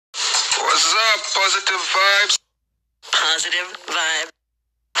What's up, positive vibes? Positive vibe.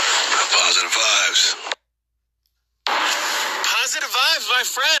 Positive vibes. Positive vibes, my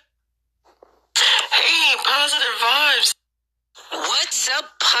friend. Hey, positive vibes. What's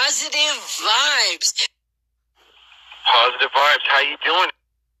up, positive vibes? Positive vibes, how you doing?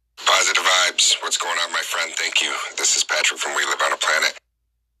 Positive vibes. What's going on, my friend? Thank you. This is Patrick from We Live on a Planet.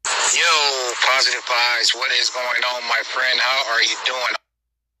 Yo, positive vibes. What is going on, my friend? How are you doing?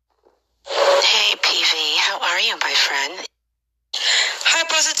 Hey, PV, how are you, my friend? Hi,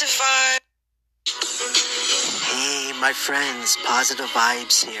 positive vibe. Hey, my friends, positive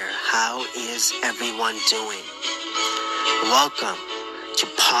vibes here. How is everyone doing? Welcome to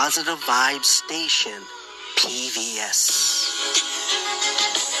Positive Vibes Station, PVS.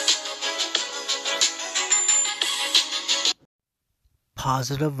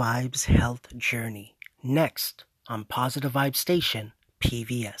 Positive Vibes Health Journey. Next on Positive Vibes Station,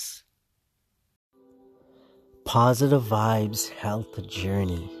 PVS. Positive Vibes Health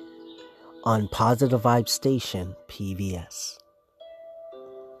Journey on Positive Vibes Station, PVS.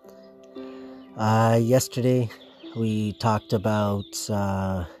 Yesterday we talked about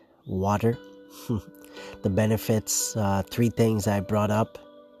water, the benefits. 3 things I brought up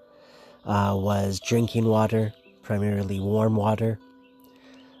was drinking water, primarily warm water.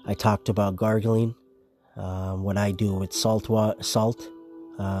 I talked about gargling, what I do with salt,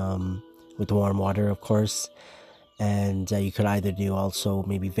 with warm water, of course. And you could either do also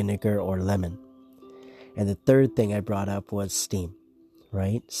maybe vinegar or lemon. And the third thing I brought up was steam,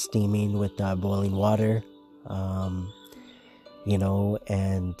 right? Steaming with boiling water, and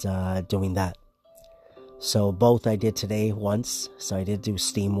doing that. So both I did today once. So I did do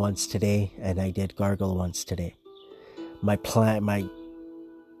steam once today, and I did gargle once today. My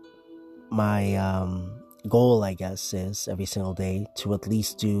goal, I guess, is every single day to at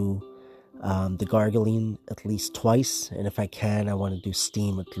least do the gargling at least twice, and if I can, I want to do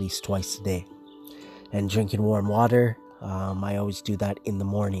steam at least twice a day. And drinking warm water, I always do that in the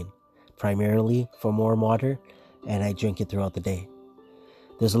morning, primarily for warm water, and I drink it throughout the day.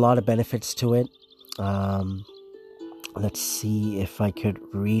 There's a lot of benefits to it. Let's see if I could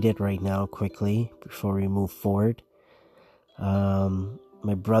read it right now quickly before we move forward.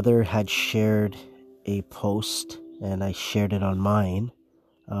 My brother had shared a post, and I shared it on mine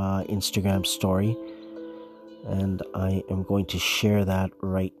Instagram story, and I am going to share that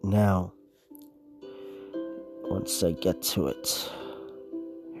right now once I get to it.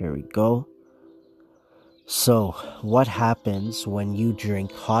 Here we go. So, what happens when you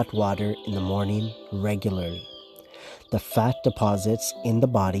drink hot water in the morning regularly? The fat deposits in the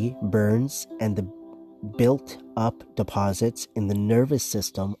body burns, and the built up deposits in the nervous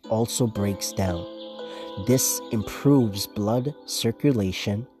system also breaks down. This improves blood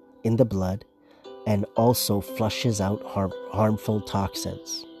circulation in the blood and also flushes out harmful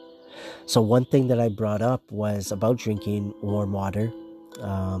toxins. So one thing that I brought up was about drinking warm water.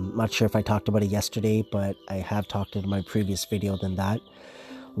 Not sure if I talked about it yesterday, but I have talked in my previous video than that.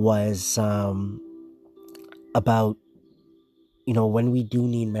 Was about, when we do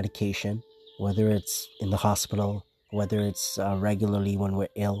need medication, whether it's in the hospital, whether it's regularly when we're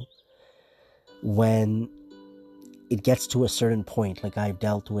ill, when it gets to a certain point, like I've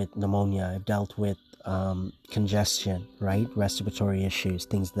dealt with pneumonia, I've dealt with congestion, right? Respiratory issues,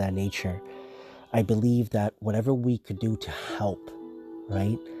 things of that nature. I believe that whatever we could do to help,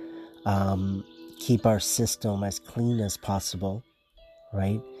 right? Keep our system as clean as possible,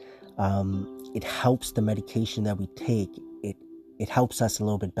 right? It helps the medication that we take. It helps us a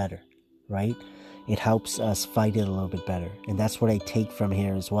little bit better, right? It helps us fight it a little bit better. And that's what I take from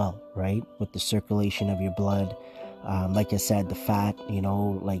here as well, right? With the circulation of your blood. Like I said, the fat,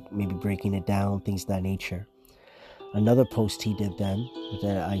 like maybe breaking it down, things of that nature. Another post he did then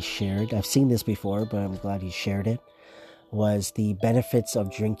that I shared, I've seen this before, but I'm glad he shared it, was the benefits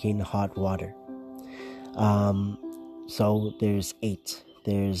of drinking hot water. So there's 8.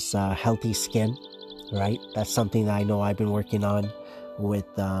 There's healthy skin, right? That's something that I know I've been working on with,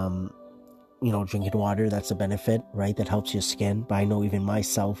 drinking water. That's a benefit, right? That helps your skin. But I know even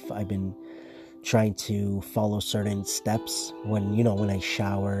myself, I've been trying to follow certain steps when I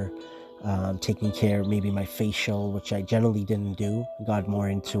shower, taking care of maybe my facial, which I generally didn't do. Got more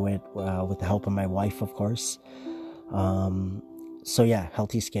into it with the help of my wife, of course. So yeah,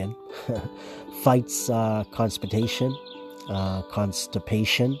 healthy skin. Fights constipation,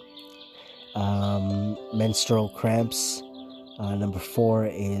 menstrual cramps. Number 4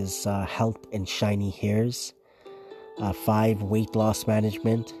 is health and shiny hairs. 5, weight loss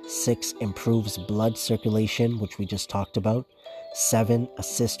management. 6, improves blood circulation, which we just talked about. 7,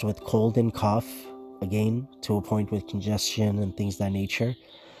 assist with cold and cough, again, to a point with congestion and things of that nature.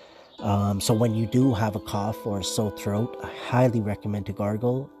 So when you do have a cough or a sore throat, I highly recommend to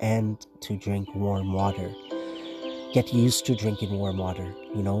gargle and to drink warm water. Get used to drinking warm water.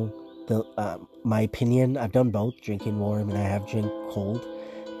 You know, my opinion, I've done both, drinking warm and I have drink cold.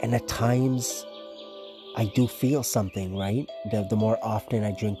 And at times, I do feel something, right? The more often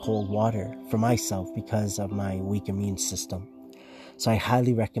I drink cold water for myself because of my weak immune system. So I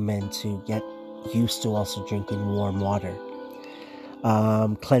highly recommend to get used to also drinking warm water.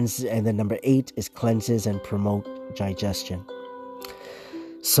 Cleanse, and then number 8 is cleanses and promote digestion.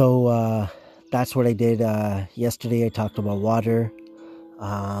 So that's what I did yesterday. I talked about water.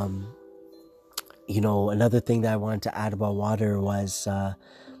 Another thing that I wanted to add about water was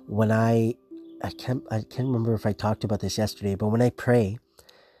when I can't remember if I talked about this yesterday, but when I pray,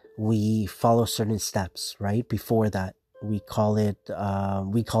 we follow certain steps, right? Before that, we call it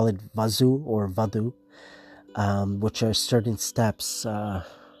vazu or vadu, which are certain steps. I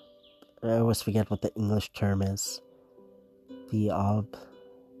always forget what the English term is.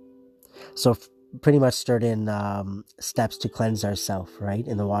 So pretty much certain steps to cleanse ourselves, right,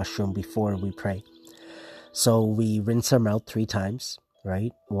 in the washroom before we pray. So we rinse our mouth 3 times,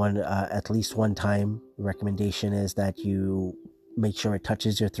 right? At least one time. The recommendation is that you make sure it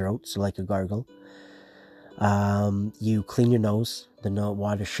touches your throat, so like a gargle. You clean your nose. The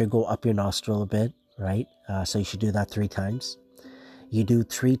water should go up your nostril a bit, right? So you should do that 3 times. You do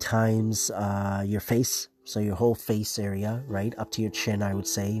 3 times your face, so your whole face area, right, up to your chin, I would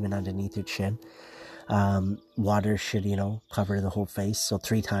say, even underneath your chin. Water should, cover the whole face, so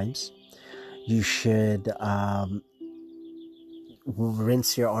 3 times. You should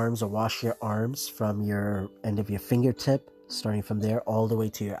rinse your arms or wash your arms from your end of your fingertip, starting from there all the way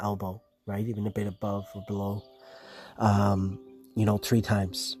to your elbow, right, even a bit above or below. 3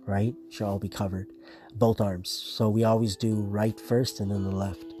 times, right? Should all be covered. Both arms. So we always do right first and then the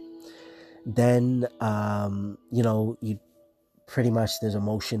left. Then, you pretty much, there's a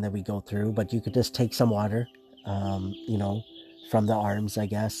motion that we go through, but you could just take some water, from the arms, I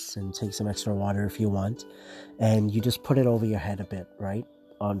guess, and take some extra water if you want. And you just put it over your head a bit, right?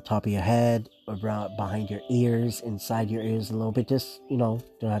 On top of your head, around behind your ears, inside your ears a little bit. Just, don't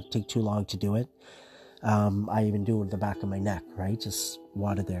have to take too long to do it. I even do it in the back of my neck, right? Just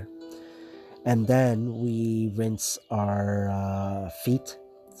water there. And then we rinse our feet.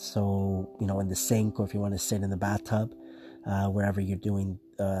 So, in the sink, or if you want to sit in the bathtub, wherever you're doing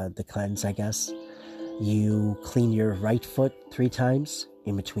the cleanse, I guess. You clean your right foot 3 times,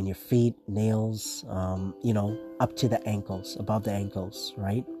 in between your feet, nails, up to the ankles, above the ankles,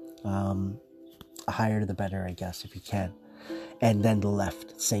 right? Higher the better, I guess, if you can. And then the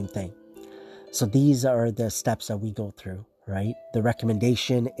left, same thing. So these are the steps that we go through, right? The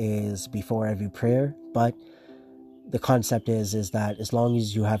recommendation is before every prayer, but the concept is that as long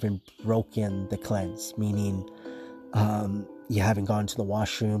as you haven't broken the cleanse, meaning you haven't gone to the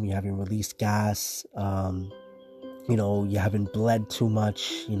washroom, you haven't released gas, you haven't bled too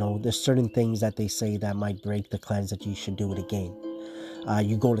much, there's certain things that they say that might break the cleanse that you should do it again.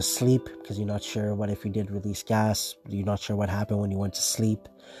 You go to sleep because you're not sure what if you did release gas, you're not sure what happened when you went to sleep,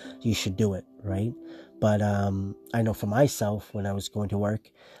 you should do it, right? But I know for myself, when I was going to work,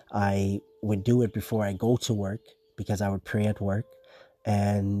 I would do it before I go to work because I would pray at work,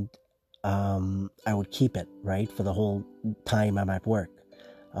 and I would keep it, right, for the whole time I'm at work.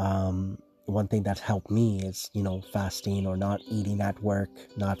 One thing that helped me is, fasting or not eating at work,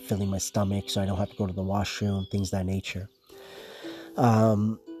 not filling my stomach so I don't have to go to the washroom, things of that nature.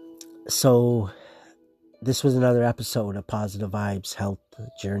 So this was another episode of Positive Vibes Health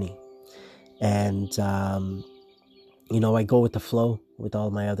Journey. And, I go with the flow with all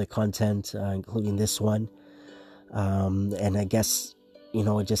my other content, including this one. And I guess,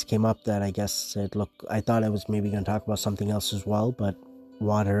 it just came up that I thought I was maybe going to talk about something else as well, but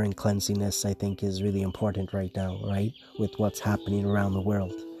water and cleanliness, I think, is really important right now, right? With what's happening around the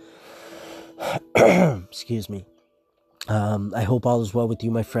world. Excuse me. I hope all is well with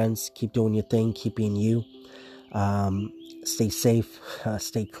you, my friends. Keep doing your thing. Keep being you. Stay safe.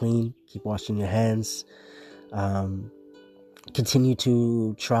 Stay clean. Keep washing your hands. Continue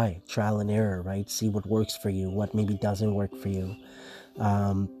to trial and error, right? See what works for you, what maybe doesn't work for you.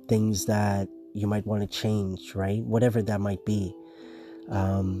 Things that you might want to change, right? Whatever that might be.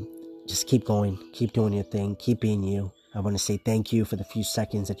 Just keep going. Keep doing your thing. Keep being you. I want to say thank you for the few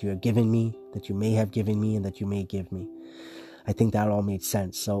seconds that you have given me, that you may have given me, and that you may give me. I think that all made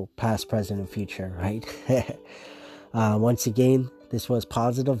sense. So past, present, and future, right? Once again, this was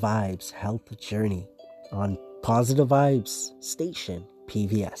Positive Vibes Health Journey on Positive Vibes Station,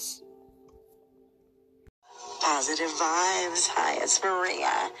 PVS. Positive Vibes. Hi, it's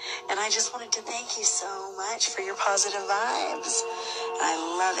Maria. And I just wanted to thank you so much for your positive vibes. I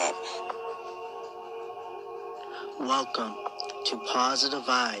love it. Welcome to Positive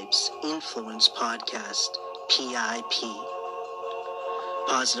Vibes Influence Podcast, PIP.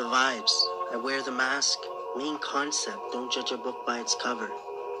 Positive Vibes. I wear the mask. Main concept, don't judge a book by its cover.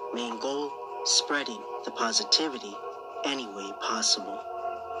 Main goal, spreading the positivity any way possible.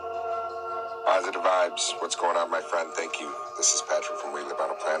 Positive vibes. What's going on, my friend? Thank you. This is Patrick from We Live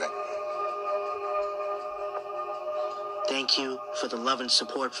on a Planet. Thank you for the love and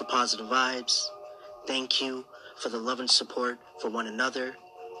support for Positive Vibes. Thank you for the love and support for one another.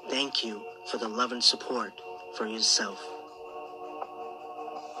 Thank you for the love and support for yourself.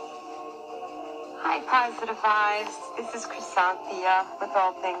 Hi, Positive Vibes. This is Chrysanthia with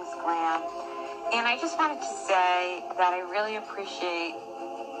All Things Glam. And I just wanted to say that I really appreciate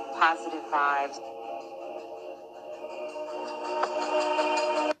Positive Vibes.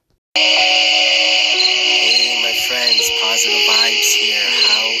 Hey, my friends, Positive Vibes here.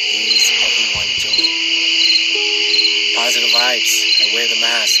 How is everyone doing? Positive Vibes. I wear the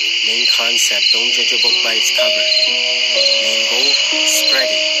mask. Main concept, don't judge a book by its cover. Main goal,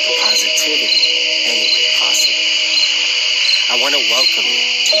 spreading the positivity any way possible. I want to welcome you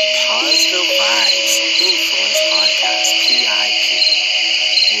to Positive Vibes Influence Podcast, PIP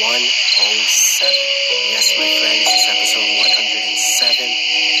 107. Yes, my friends, it's episode 107.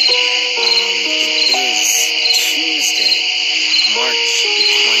 It is Tuesday, March the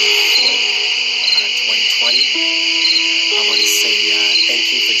 24th, 2020. I want to say thank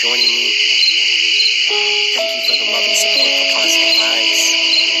you for joining me. Thank you for the love and support for Positive Vibes.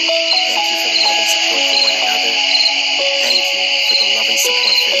 Thank you for the love and support for one another. Thank you for the love and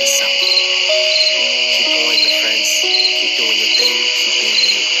support for yourself. Keep going, my friends. Keep doing your thing. Keep being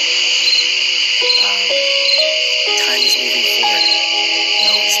you. Time is moving forward. You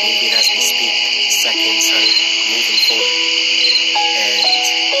know, it's moving as we speak. Seconds are moving forward. And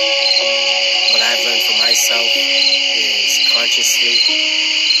what I've learned for myself is consciously,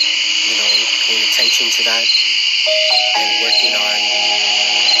 you know, paying attention to that and working on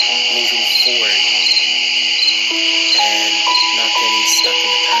moving forward and not getting stuck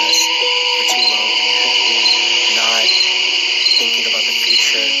in the past for too long, not thinking about the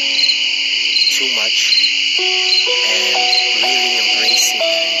future too much, and really embracing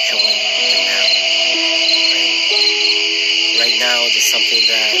and enjoying the now. Right now, there's something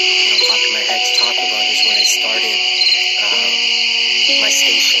that, you know, popped in my head to talk about is when I started my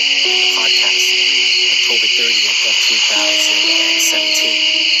station, the podcast, October 30th of 2017.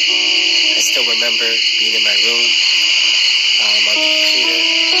 I still remember being in my room, on the computer,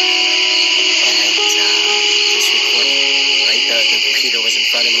 and just recording, right? The computer was in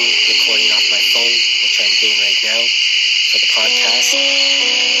front of me, recording off my phone, which I'm doing right now for the podcast,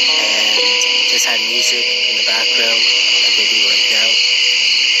 and just had music in the background, like I do right now,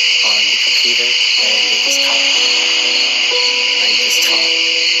 on the computer, and it was talking, right? Just talk.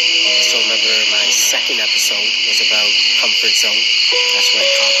 I still remember my second episode was about comfort zone. That's what I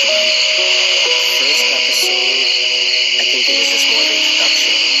talked about. First episode, I think it was just more of an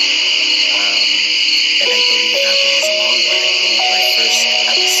introduction. And I believe that one was a long one. I believe my first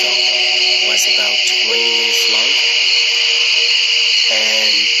episode was about 20 minutes long.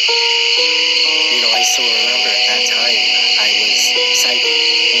 And, you know, I still remember at that time, I was excited.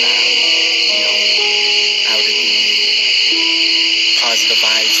 You know, out of the Positive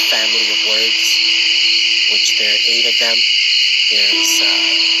Vibes family of words, which there are 8 of them. There's,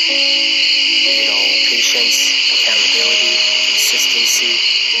 you know, patience, accountability, consistency,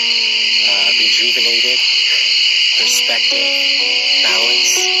 rejuvenated, perspective,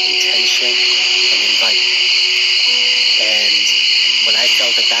 balance, intention, and invite. And what I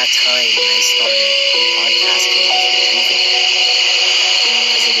felt at that time when I started podcasting was rejuvenated.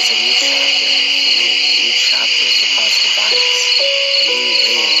 Because it was a new chapter for me, a new chapter for Positive Vibes, a new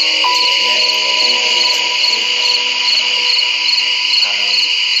way to connect, a new way to engage.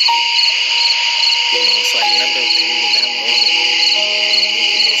 You know, so I remember being in that moment,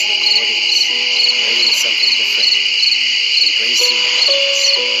 making those recordings, learning something different, embracing the moments,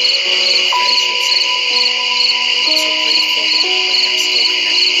 the friendships I made. And I'm so grateful that I'm still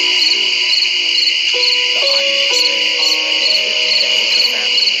connected with through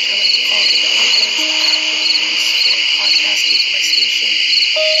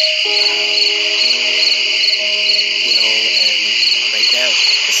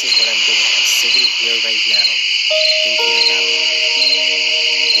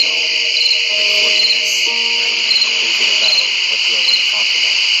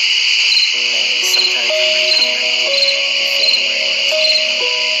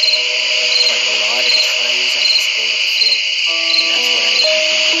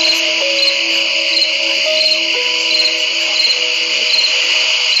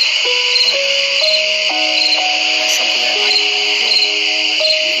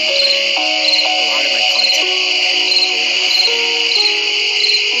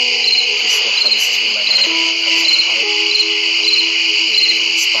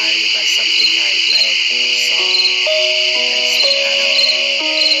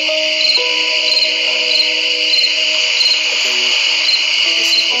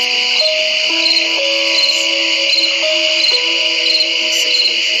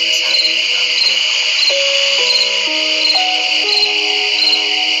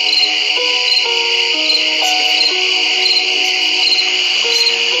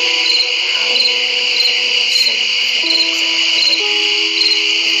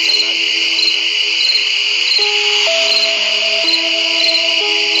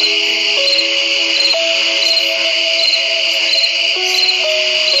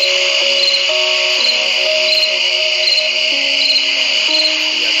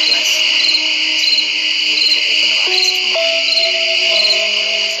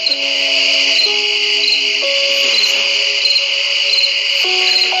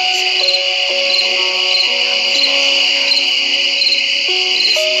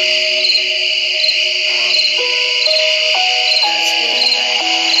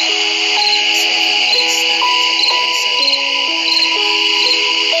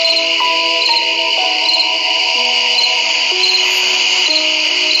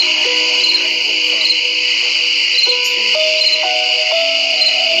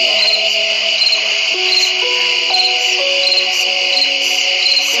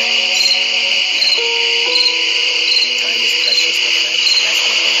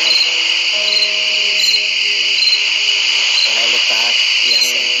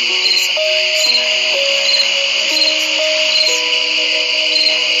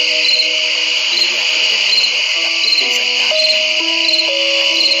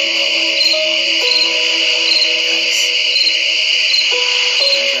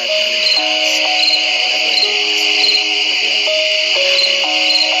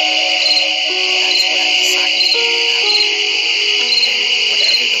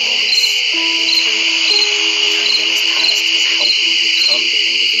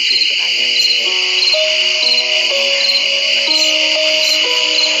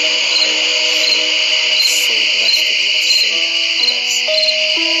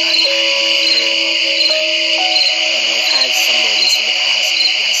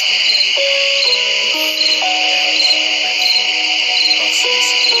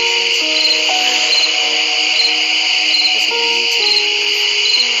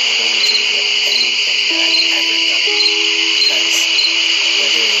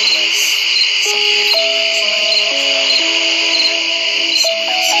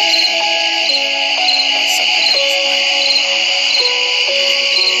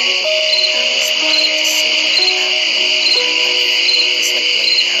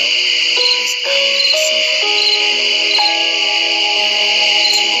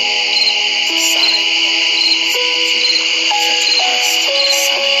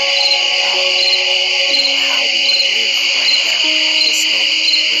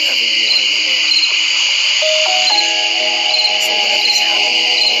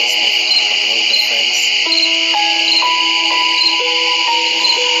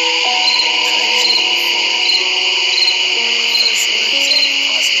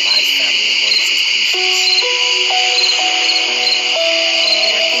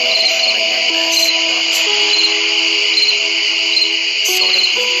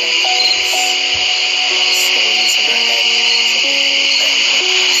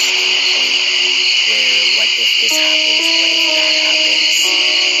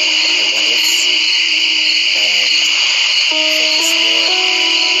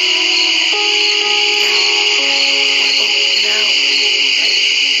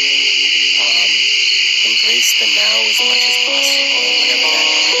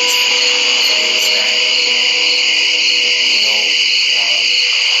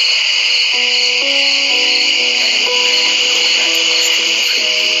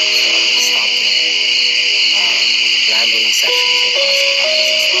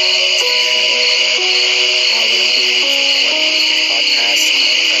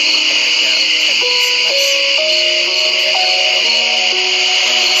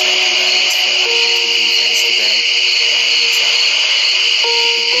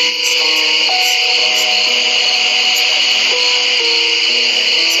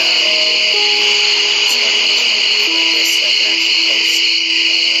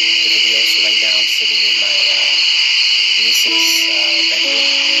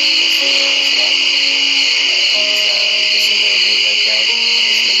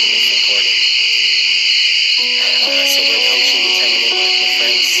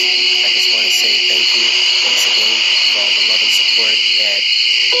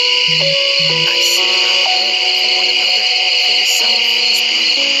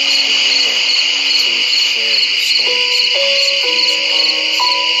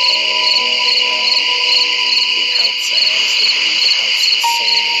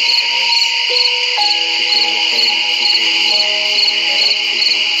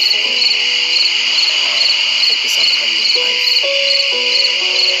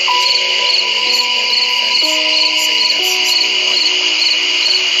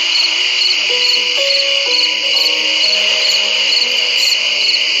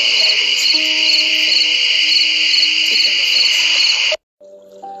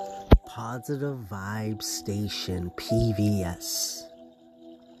Positive Vibes Station, PVS.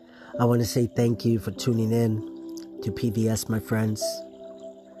 I want to say thank you for tuning in to PVS, my friends.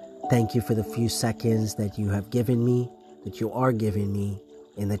 Thank you for the few seconds that you have given me, that you are giving me,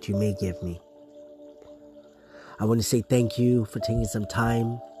 and that you may give me. I want to say thank you for taking some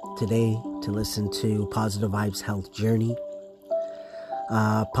time today to listen to Positive Vibes Health Journey.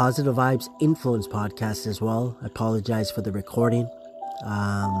 Positive Vibes Influence podcast as well. I apologize for the recording.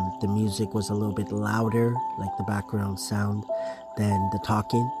 The music was a little bit louder, like the background sound, than the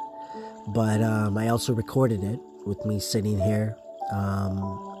talking. But I also recorded it with me sitting here,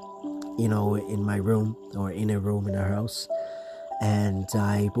 in my room or in a room in our house. And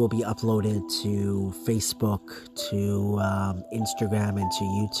I will be uploaded to Facebook, to Instagram, and to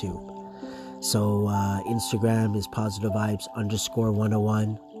YouTube. So Instagram is Positive Vibes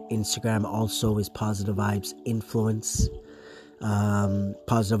 _101. Instagram also is Positive Vibes Influence.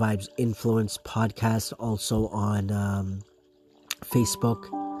 Positive Vibes Influence podcast also on Facebook.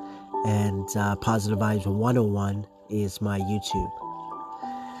 And Positive Vibes 101 is my YouTube.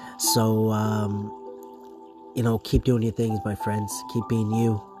 So, keep doing your things, my friends. Keep being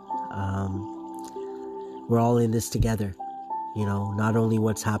you. We're all in this together. Not only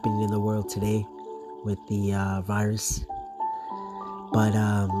what's happening in the world today with the virus, but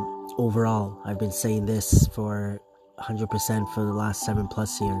overall, I've been saying this for 100% for the last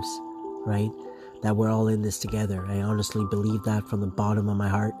 7+ years, right? That we're all in this together. I honestly believe that from the bottom of my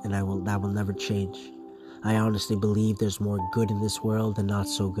heart, and that will never change. I honestly believe there's more good in this world than not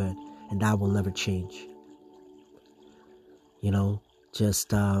so good, and that will never change. Just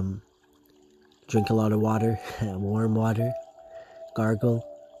drink a lot of water, warm water, gargle,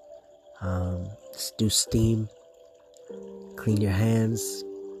 do steam, clean your hands,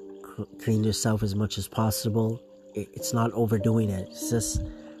 clean yourself as much as possible. It's not overdoing it. It's just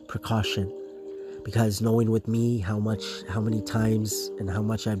precaution. Because knowing with me how many times and how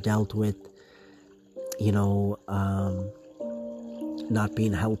much I've dealt with, not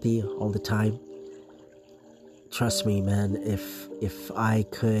being healthy all the time. Trust me, man, if I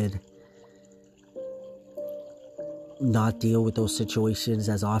could not deal with those situations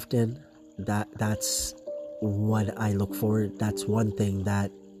as often, that's what I look forward. That's one thing that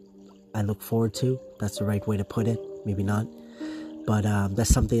I look forward to. That's the right way to put it. Maybe not. But that's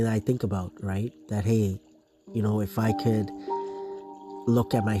something that I think about, right? That, hey, if I could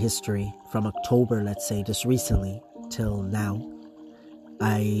look at my history from October, let's say, just recently, till now,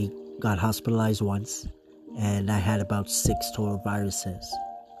 I got hospitalized once, and I had about 6 total viruses.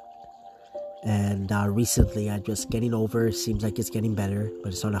 And recently, I'm just getting over. It seems like it's getting better,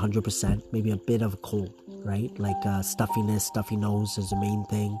 but it's not 100%. Maybe a bit of a cold, right? Like stuffiness, stuffy nose is the main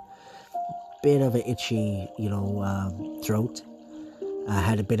thing. Bit of an itchy, throat. I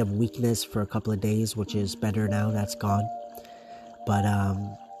had a bit of weakness for a couple of days, which is better now. That's gone. But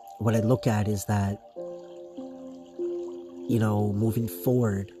what I look at is that, moving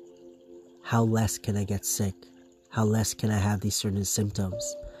forward, how less can I get sick? How less can I have these certain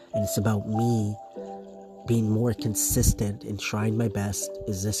symptoms? And it's about me being more consistent and trying my best.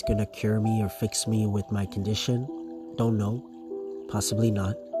 Is this going to cure me or fix me with my condition? Don't know. Possibly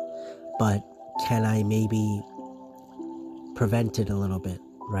not. But can I maybe prevent it a little bit,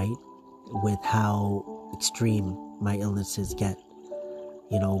 right? With how extreme my illnesses get.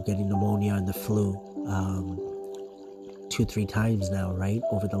 Getting pneumonia and the flu 2-3 times now, right?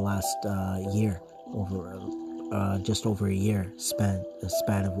 Over the last year. Just over a year. Span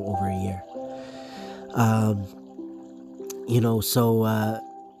of over a year. So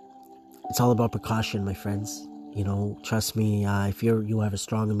it's all about precaution, my friends. Trust me, if you have a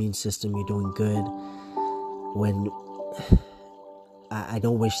strong immune system, you're doing good. When I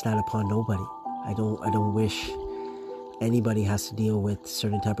don't wish that upon nobody. I don't wish anybody has to deal with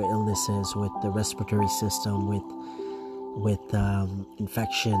certain type of illnesses, with the respiratory system, with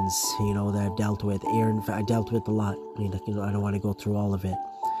infections, that I've dealt with. I dealt with a lot. I don't want to go through all of it.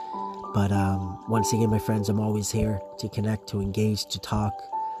 But once again, my friends, I'm always here to connect, to engage, to talk.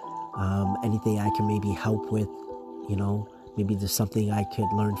 Anything I can maybe help with, maybe there's something I could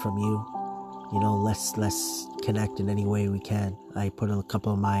learn from you. Let's connect in any way we can. I put a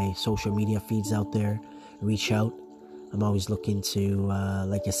couple of my social media feeds out there. Reach out. I'm always looking to,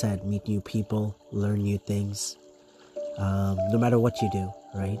 like I said, meet new people, learn new things. No matter what you do,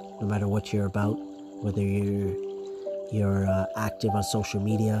 right? No matter what you're about, whether you're active on social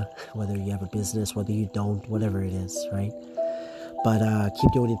media, whether you have a business, whether you don't, whatever it is, right? But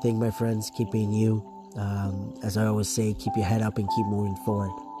keep doing your thing, my friends. Keep being you. As I always say, keep your head up and keep moving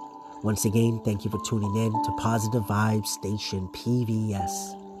forward. Once again, thank you for tuning in to Positive Vibes Station,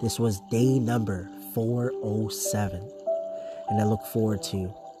 PVS. This was day number 407. And I look forward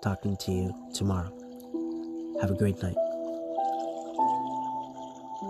to talking to you tomorrow. Have a great night.